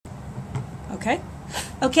Okay?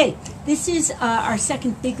 Okay, this is our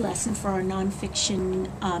second big lesson for our nonfiction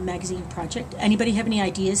magazine project. Anybody have any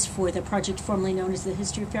ideas for the project formerly known as the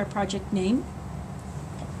History Fair project name?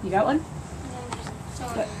 You got one?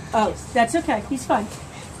 Oh, that's okay. He's fine.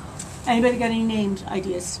 Anybody got any named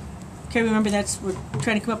ideas? Okay, remember we're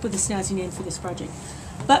trying to come up with a snazzy name for this project.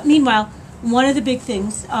 But meanwhile, one of the big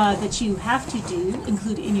things that you have to do,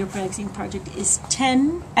 include in your magazine project, is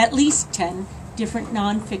at least 10 different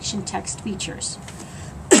nonfiction text features.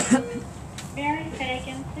 Mary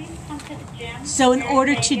Fagan, please come to the gym. So in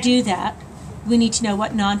order to do that, we need to know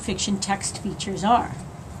what nonfiction text features are.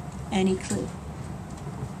 Any clue?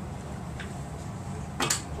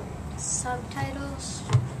 Subtitles.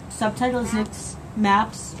 Subtitles,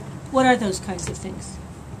 maps. What are those kinds of things?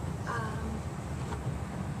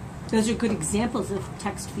 Those are good examples of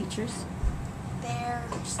text features. They're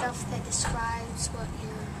stuff that describes what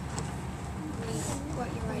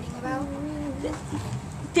you're writing about.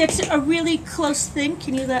 That's a really close thing.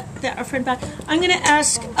 Can you let our friend back? I'm going to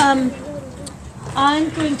ask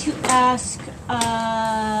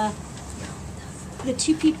the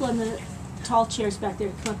two people in the tall chairs back there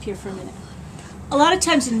to come up here for a minute. A lot of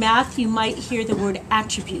times in math, you might hear the word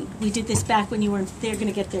attribute. We did this back when you were they're going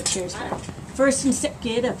to get their chairs back.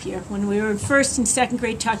 Get up here. When we were in first and second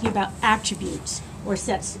grade talking about attributes or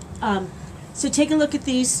sets. So take a look at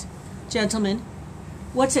these gentlemen.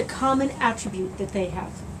 What's a common attribute that they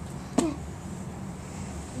have?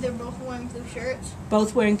 They're both wearing blue shirts.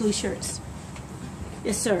 Both wearing blue shirts.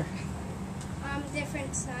 Yes, sir.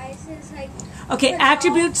 Different sizes. Okay,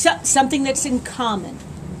 attribute, something that's in common.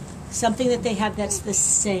 Something that they have that's the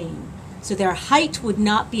same. So their height would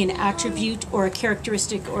not be an attribute or a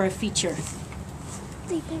characteristic or a feature.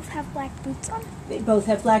 They both have black boots on. They both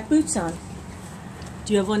have black boots on.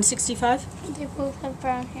 Do you have 165? They both have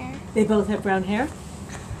brown hair. They both have brown hair?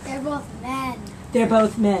 They're both men. They're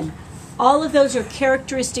both men. All of those are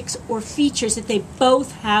characteristics or features that they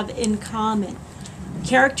both have in common.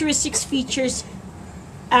 Characteristics, features,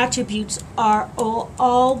 attributes are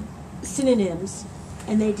all synonyms,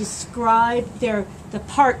 and they describe the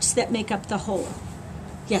parts that make up the whole.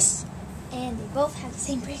 Yes? And they both have the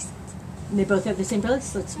same bracelets. And they both have the same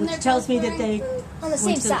bracelets, which tells me that they... On the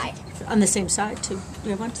same side. On the same side, too. Do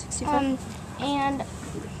you have 165? And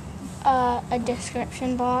a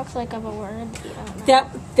description box, like of a word.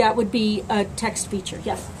 That would be a text feature,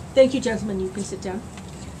 yes. Thank you, gentlemen. You can sit down.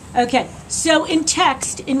 Okay, so in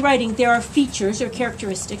text, in writing, there are features or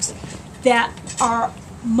characteristics that are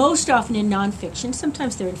most often in nonfiction.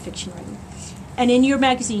 Sometimes they're in fiction writing. And in your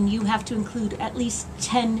magazine, you have to include at least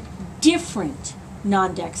 10 different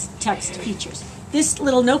non-text features. This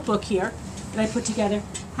little notebook here that I put together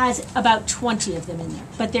has about 20 of them in there,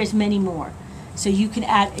 but there's many more. So you can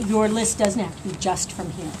add, your list doesn't have to be just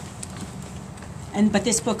from here. But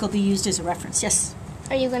this book will be used as a reference. Yes?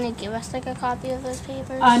 Are you going to give us like a copy of those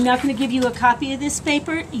papers? I'm not going to give you a copy of this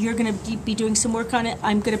paper. You're going to be doing some work on it.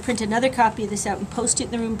 I'm going to print another copy of this out and post it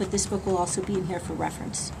in the room, but this book will also be in here for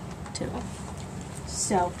reference, too.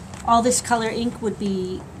 So all this color ink would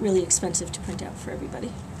be really expensive to print out for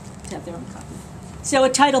everybody to have their own copy. So a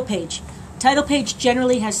title page. Title page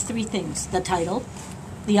generally has three things: the title,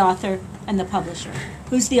 the author, and the publisher.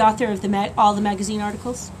 Who's the author of all the magazine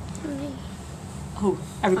articles? Me. Who?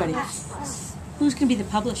 Everybody. Us. Who's going to be the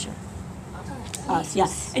publisher? Us, yeah.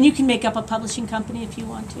 And you can make up a publishing company if you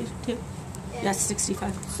want to, too. That's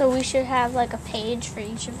 65. So we should have like a page for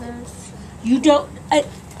each of those? You don't...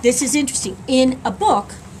 this is interesting. In a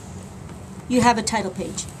book, you have a title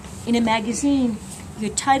page. In a magazine, your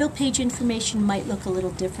title page information might look a little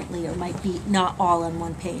differently or might be not all on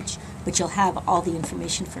one page, but you'll have all the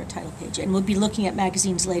information for a title page. And we'll be looking at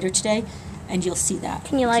magazines later today, and you'll see that.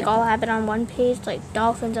 Can you like all have it on one page, like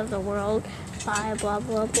Dolphins of the World by blah,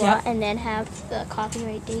 blah, blah, Yep. and then have the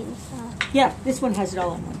copyright date and stuff? Yeah, this one has it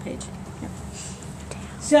all on one page. Yeah.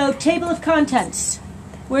 So, table of contents.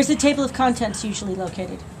 Where's the table of contents usually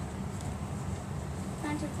located?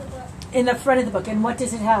 Front of the book. In the front of the book. And what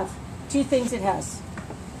does it have? Two things it has.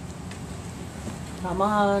 Come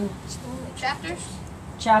on. Chapters.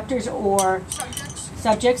 Chapters or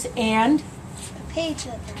subjects and A page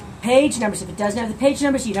number. page numbers. If it doesn't have the page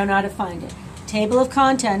numbers, you don't know how to find it. Table of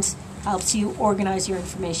contents helps you organize your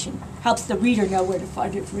information, helps the reader know where to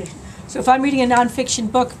find information. So if I'm reading a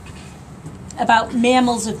nonfiction book about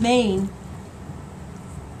mammals of Maine,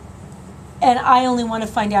 and I only want to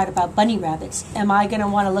find out about bunny rabbits, am I going to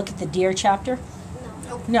want to look at the deer chapter?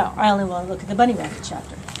 No, I only want to look at the bunny rabbit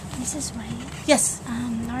chapter. Mrs. White, Yes,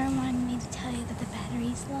 Nora wanted me to tell you that the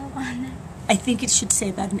battery's low on it. I think it should say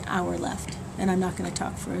about an hour left, and I'm not going to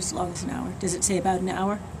talk for as long as an hour. Does it say about an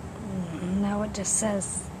hour? No, it just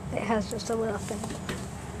says, it has just a little thing.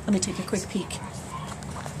 Let me take a quick peek.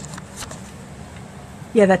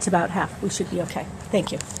 Yeah, that's about half. We should be okay.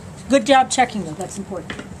 Thank you. Good job checking, though. That's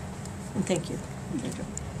important. And thank you.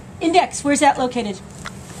 Index, where's that located?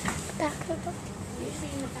 Back of the book.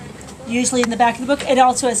 Usually in the back of the book. It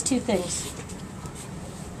also has two things.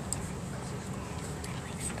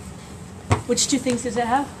 Which two things does it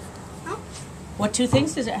have? Huh? What two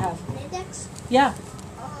things does it have? An index? Yeah.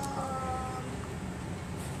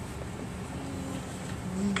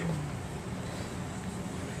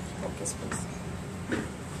 Focus, please.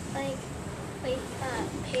 Like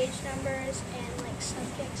page numbers and like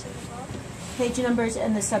subjects in the book. Page numbers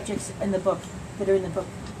and the subjects in the book that are in the book.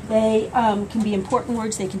 They can be important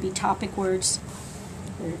words. They can be topic words.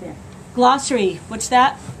 They're there. Glossary. What's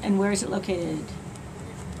that? And where is it located?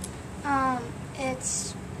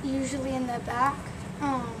 It's usually in the back,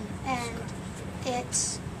 and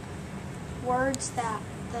it's words that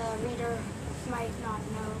the reader might not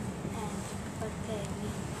know and what they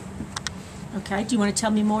mean. Okay. Do you want to tell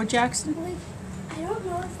me more, Jackson? I don't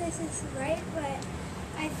know if this is right, but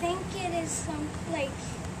I think it is some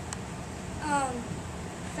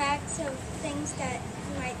facts of things that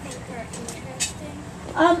you might think are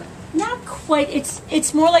interesting. Not quite.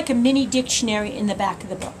 It's more like a mini dictionary in the back of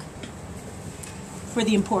the book for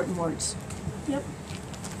the important words. Yep.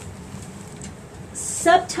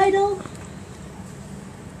 Subtitle.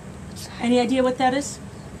 Any idea what that is?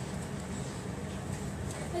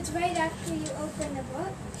 It's right after you open the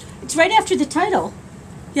book. It's right after the title.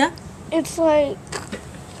 Yeah. It's like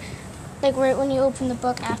right when you open the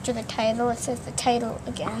book after the title, it says the title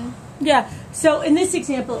again. Yeah. So in this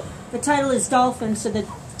example, the title is Dolphins, so the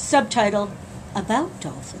subtitle about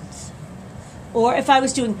dolphins. Or if I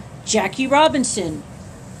was doing Jackie Robinson,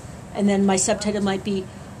 and then my subtitle might be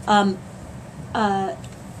the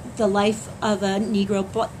life of a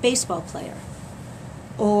Negro baseball player.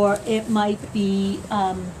 Or it might be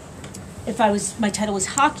if my title was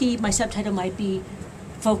hockey, my subtitle might be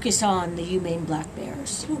Focus on the Humane Black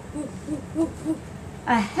Bears.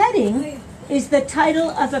 A heading is the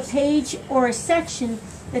title of a page or a section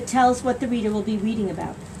that tells what the reader will be reading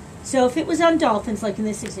about. So if it was on dolphins, like in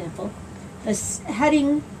this example, the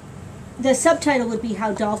subtitle would be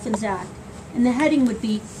How Dolphins Act, and the heading would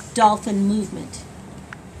be Dolphin Movement.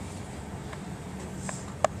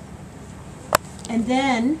 And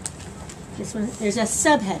then, this one, there's a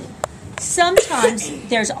subheading. Sometimes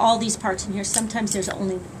there's all these parts in here. Sometimes there's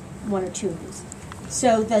only one or two of these.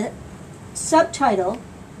 So the subtitle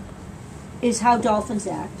is How Dolphins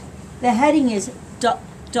Act. The heading is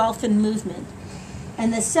Dolphin Movement.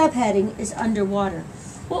 And the subheading is Underwater.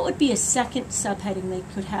 What would be a second subheading they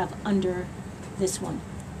could have under this one?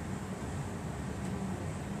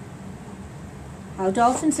 How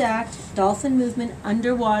Dolphins Act, Dolphin Movement,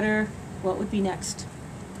 Underwater. What would be next?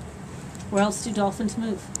 Where else do dolphins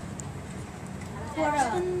move?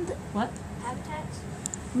 What? Habitats?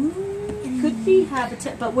 Could be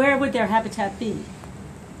habitat, but where would their habitat be?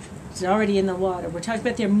 It's already in the water. We're talking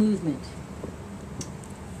about their movement.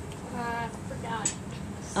 Forgot.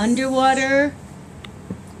 Underwater.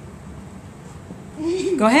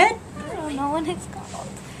 Go ahead. I don't know what it's called.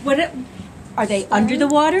 Are they under the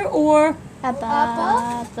water or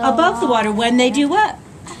Above above the water? When they do what?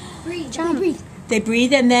 Jump. They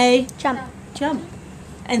breathe and they Jump. jump.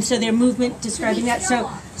 And so their movement describing that.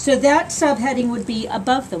 So that subheading would be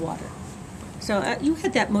above the water. So you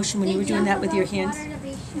had that motion when you were doing that with your hands.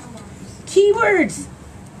 Keywords.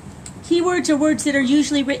 Keywords are words that are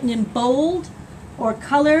usually written in bold or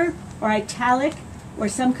color or italic or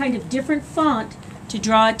some kind of different font to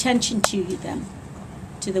draw attention to them,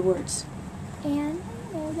 to the words. And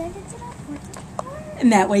I know that it's an important word.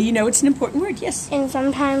 And that way you know it's an important word, yes. And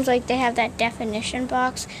sometimes, they have that definition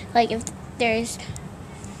box. If there's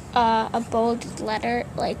a bold letter,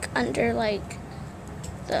 under,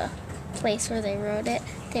 the place where they wrote it,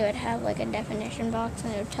 they would have, a definition box,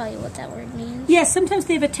 and it would tell you what that word means. Yeah, sometimes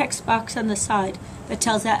they have a text box on the side that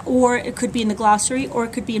tells that, or it could be in the glossary, or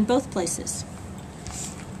it could be in both places.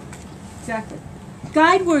 Exactly.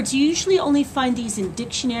 Guide words, you usually only find these in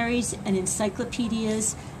dictionaries and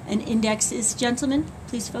encyclopedias and indexes. Gentlemen,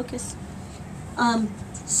 please focus.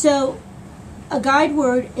 So a guide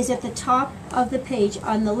word is at the top of the page.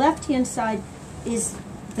 On the left-hand side is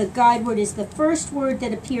the guide word is the first word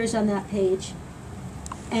that appears on that page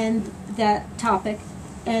and that topic,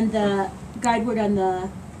 and the guide word on the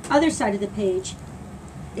other side of the page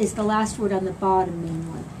is the last word on the bottom main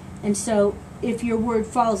one. And so if your word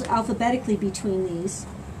falls alphabetically between these,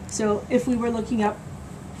 so if we were looking up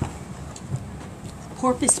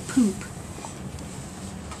porpoise poop,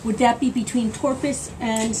 Would that be between porpoise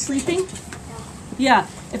and sleeping? Yeah.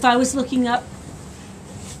 If I was looking up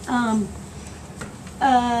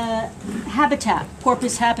habitat,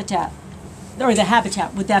 porpoise habitat, or the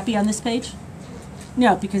habitat, would that be on this page?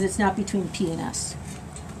 No, because it's not between P and S.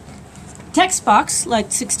 Text box,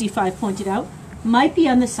 like 65 pointed out, might be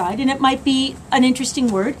on the side, and it might be an interesting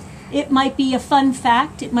word. It might be a fun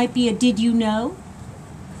fact. It might be a did you know.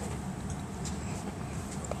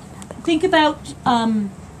 Think about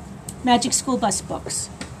Magic School Bus books.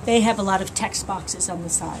 They have a lot of text boxes on the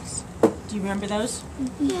sides. Do you remember those?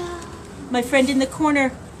 Yeah. My friend in the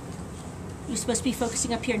corner, you're supposed to be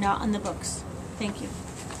focusing up here, not on the books. Thank you.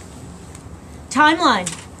 Timeline.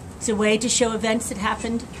 It's a way to show events that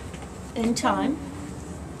happened in time.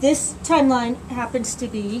 This timeline happens to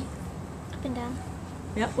be, Up and down.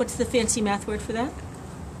 yep, what's the fancy math word for that?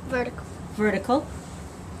 Vertical. Vertical.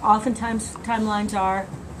 Oftentimes timelines are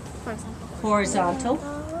Horizontal. horizontal.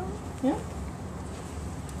 Yeah.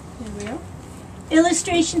 There we go.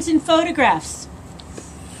 Illustrations and photographs.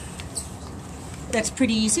 That's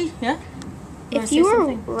pretty easy, yeah? wanna If say you were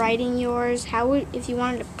something? writing yours, how would, if you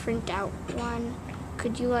wanted to print out one,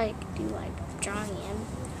 could you like do like drawing in?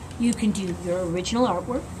 You can do your original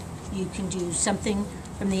artwork. You can do something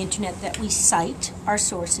from the internet that we cite our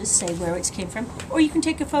sources, say where it came from, or you can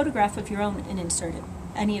take a photograph of your own and insert it.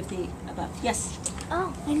 Any of the above. Yes?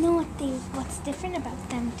 Oh, I know what's different about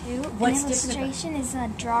them too. What's An different about- illustration is a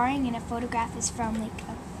drawing, and a photograph is from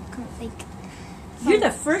You're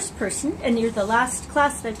the first person, and you're the last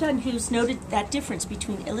class that I've done, who's noted that difference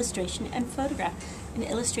between illustration and photograph. An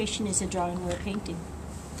illustration is a drawing or a painting.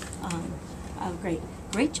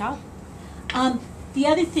 Great job. The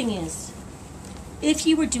other thing is, if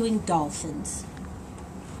you were doing dolphins,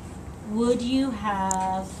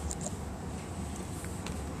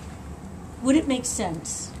 would it make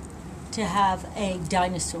sense to have a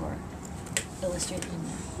dinosaur illustrated in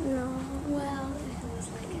there? No. Well, if it was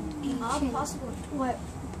like an ancient, possible what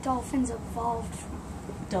dolphins evolved from.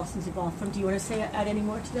 Dolphins evolved from. Do you want to add any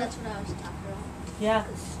more to that? That's what I was talking about. Yeah,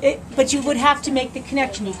 but you would have to make the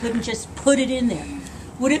connection. You couldn't just put it in there.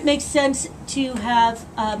 Would it make sense to have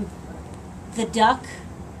the duck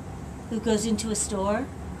who goes into a store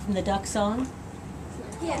from the duck song?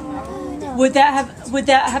 Yeah. No. Would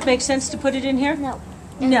that have make sense to put it in here? No.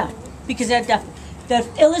 No, because the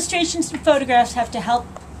illustrations and photographs have to help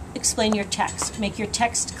explain your text, make your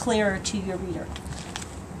text clearer to your reader.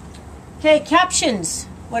 Okay, captions.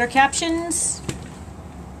 What are captions?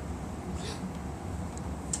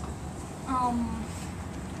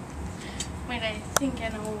 Wait, I think I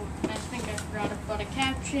know. I think I forgot about a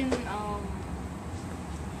caption.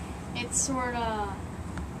 It's sort of.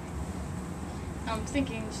 I'm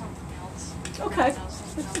thinking something else. Okay,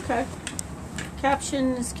 Something that's else. okay.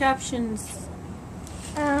 Captions.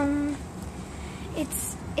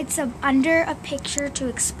 it's under a picture to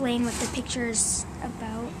explain what the picture is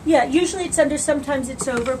about. Yeah, usually it's under, sometimes it's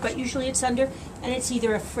over, but usually it's under, and it's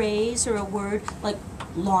either a phrase or a word like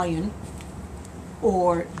lion,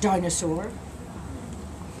 or dinosaur,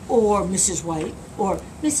 or Mrs. White, or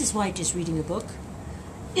Mrs. White is reading a book.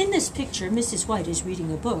 In this picture, Mrs. White is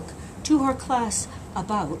reading a book to her class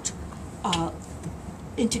about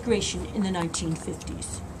integration in the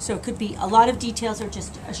 1950s. So it could be a lot of details or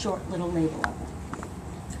just a short little label of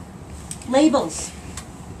it. Labels.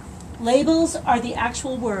 Labels are the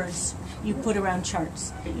actual words you put around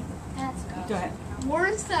charts. Go ahead.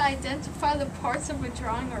 Words that identify the parts of a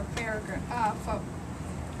drawing or paragraph,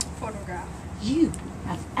 photograph. You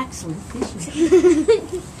have excellent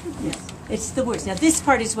vision. Yes, it's the words. Now this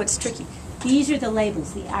part is what's tricky. These are the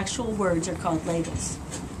labels. The actual words are called labels.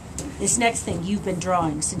 This next thing you've been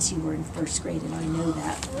drawing since you were in first grade, and I know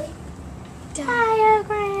that.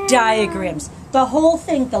 Diagram. Diagrams. The whole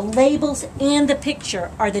thing, the labels and the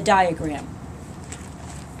picture are the diagram.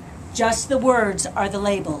 Just the words are the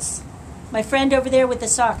labels. My friend over there with the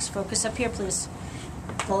socks, focus up here, please.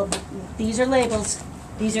 Well, these are labels.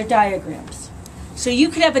 These are diagrams. So you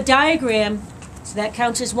could have a diagram, so that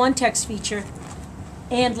counts as one text feature,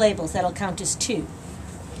 and labels, that'll count as two.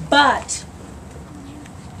 But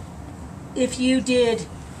if you did,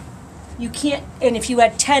 you can't, and if you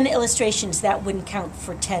had 10 illustrations, that wouldn't count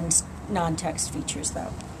for 10 non-text features,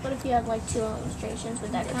 though. What if you had like 2 illustrations?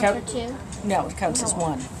 Would that count for 2? No, it counts as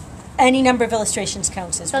one. Any number of illustrations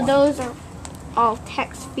counts as So one. those are all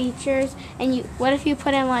text features. And you, what if you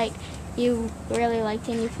put in like, you really liked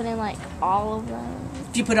it and you put in like all of them?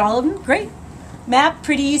 If you put all of them, great. Map,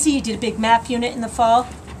 pretty easy. You did a big map unit in the fall,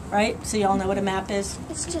 right? So you all know what a map is.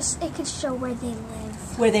 It's just, it could show where they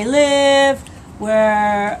live. Where they live,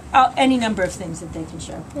 where, any number of things that they can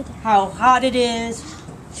show. How hot it is.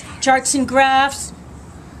 charts and graphs,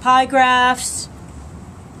 pie graphs.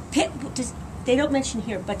 They don't mention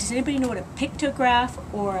here, but does anybody know what a pictograph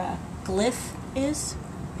or a glyph is?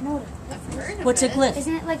 I know what I've heard of What's a it. glyph?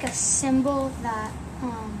 Isn't it like a symbol that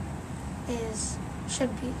is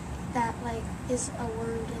a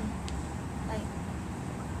word in like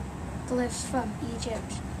glyphs from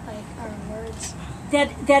Egypt, like are words?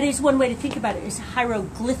 That is one way to think about it, is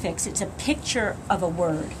hieroglyphics. It's a picture of a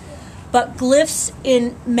word. But glyphs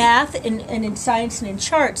in math and in science and in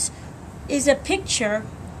charts is a picture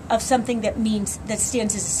of something that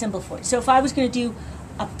stands as a symbol for it. So if I was going to do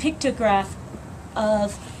a pictograph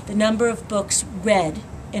of the number of books read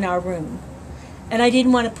in our room, and I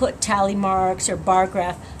didn't want to put tally marks or bar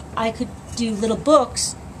graph, I could do little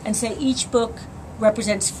books and say each book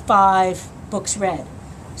represents 5 books read.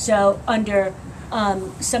 So under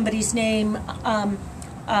somebody's name,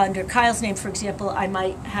 under Kyle's name, for example, I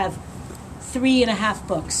might have 3.5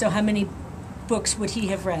 books. So how many books would he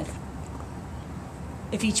have read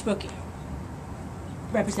if each book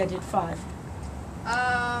represented 5?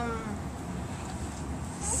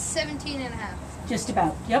 17 and a half. Just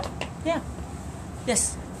about. Yep. Yeah.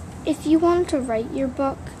 Yes. If you wanted to write your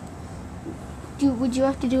book, would you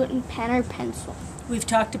have to do it in pen or pencil? We've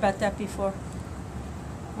talked about that before.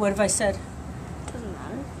 What have I said? Doesn't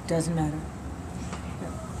matter. Doesn't matter.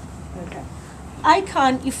 No. Okay.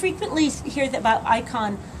 Icon, you frequently hear about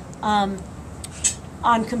icon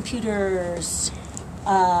on computers.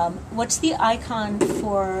 What's the icon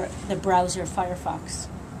for the browser Firefox?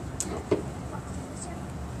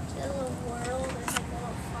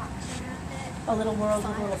 A little world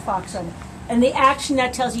with a little fox on it. And the action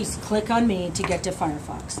that tells you is click on me to get to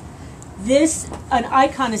Firefox. An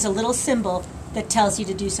icon is a little symbol that tells you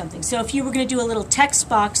to do something. So if you were going to do a little text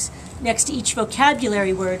box next to each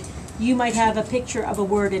vocabulary word, you might have a picture of a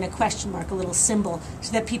word and a question mark, a little symbol,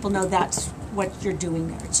 so that people know that's what you're doing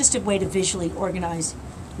there. It's just a way to visually organize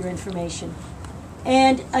your information.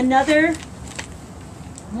 And another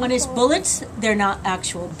one is bullets. They're not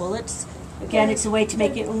actual bullets. Again, it's a way to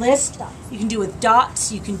make it a list. You can do it with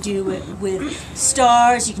dots, you can do it with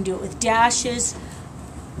stars, you can do it with dashes.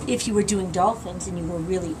 If you were doing dolphins and you were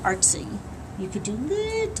really artsy, you could do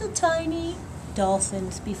little tiny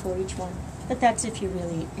dolphins before each one. But that's if you're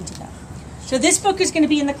really into that. So this book is going to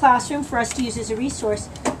be in the classroom for us to use as a resource.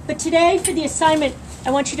 But today, for the assignment, I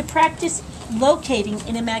want you to practice locating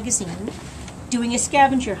in a magazine, doing a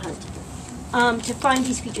scavenger hunt to find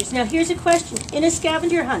these features. Now, here's a question. In a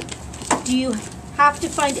scavenger hunt, do you have to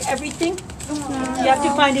find everything? No. You have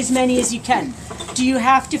to find as many as you can. Do you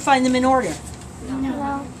have to find them in order?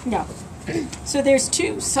 No. No. So there's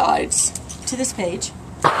 2 sides to this page.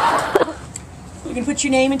 You can put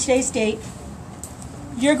your name and today's date.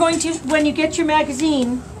 You're going to, when you get your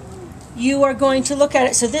magazine, you are going to look at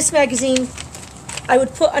it. So this magazine, I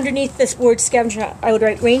would put underneath this word scavenger hunt, I would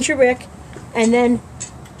write Ranger Rick, and then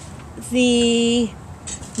the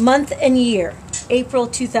month and year, April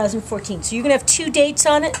 2014. So you're going to have 2 dates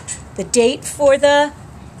on it, the date for the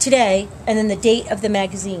today, and then the date of the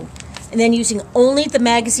magazine. And then using only the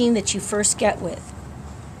magazine that you first get with,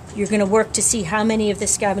 you're going to work to see how many of the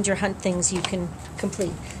scavenger hunt things you can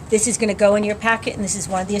complete. This is going to go in your packet, and this is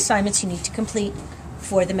one of the assignments you need to complete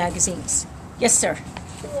for the magazines. Yes, sir?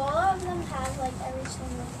 Do all of them have like every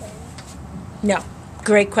single thing? No.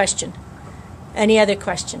 Great question. Any other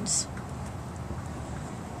questions?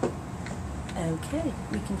 Okay,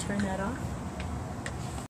 we can turn that off.